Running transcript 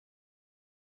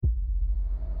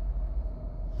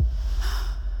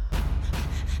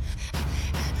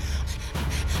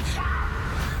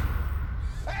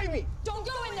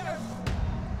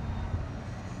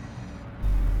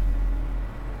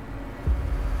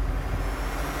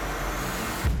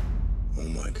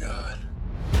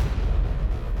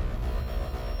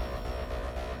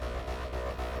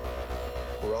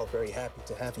we're all very happy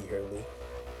to have you here, Lee.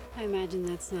 I imagine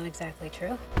that's not exactly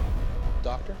true.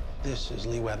 Doctor, this is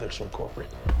Lee Weathers from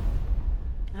corporate.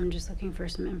 I'm just looking for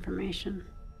some information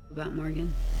about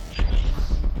Morgan.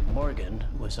 Morgan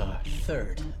was our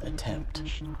third attempt,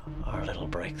 our little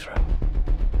breakthrough.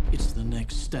 It's the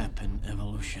next step in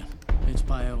evolution. It's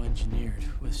bioengineered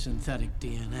with synthetic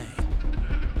DNA.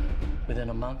 Within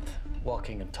a month,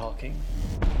 walking and talking.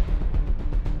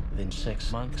 Within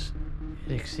 6 months,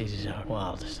 it exceeded our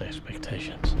wildest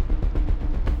expectations.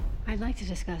 I'd like to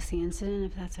discuss the incident,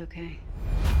 if that's okay.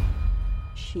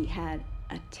 She had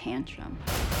a tantrum.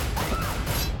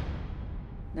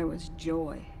 There was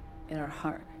joy in her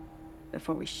heart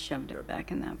before we shoved her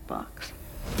back in that box.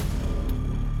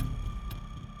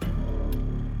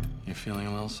 You feeling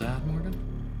a little sad, Morgan?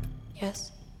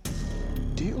 Yes.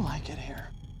 Do you like it here?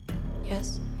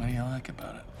 Yes. What do you like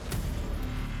about it?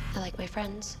 I like my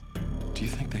friends. Do you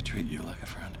think they treat you like a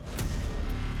friend?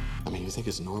 I mean, you think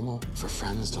it's normal for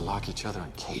friends to lock each other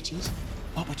in cages?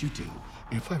 What would you do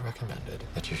if I recommended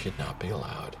that you should not be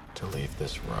allowed to leave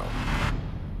this room?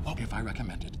 What if I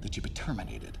recommended that you be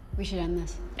terminated? We should end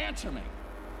this. Answer me!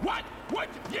 What would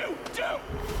you do?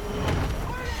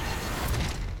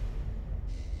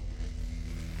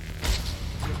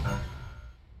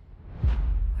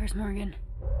 Where's Morgan?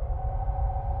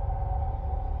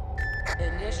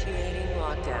 Initiating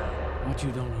lockdown. What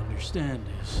you don't understand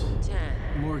is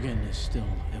 10, Morgan is still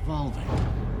evolving.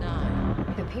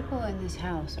 9, The people in this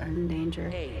house are in danger.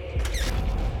 8,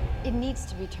 It needs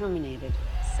to be terminated.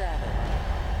 7,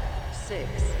 6,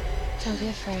 Don't be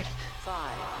afraid.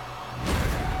 5,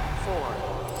 4,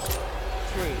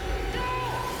 3,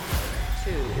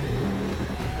 2,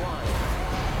 1.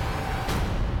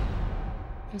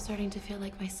 I'm starting to feel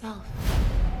like myself.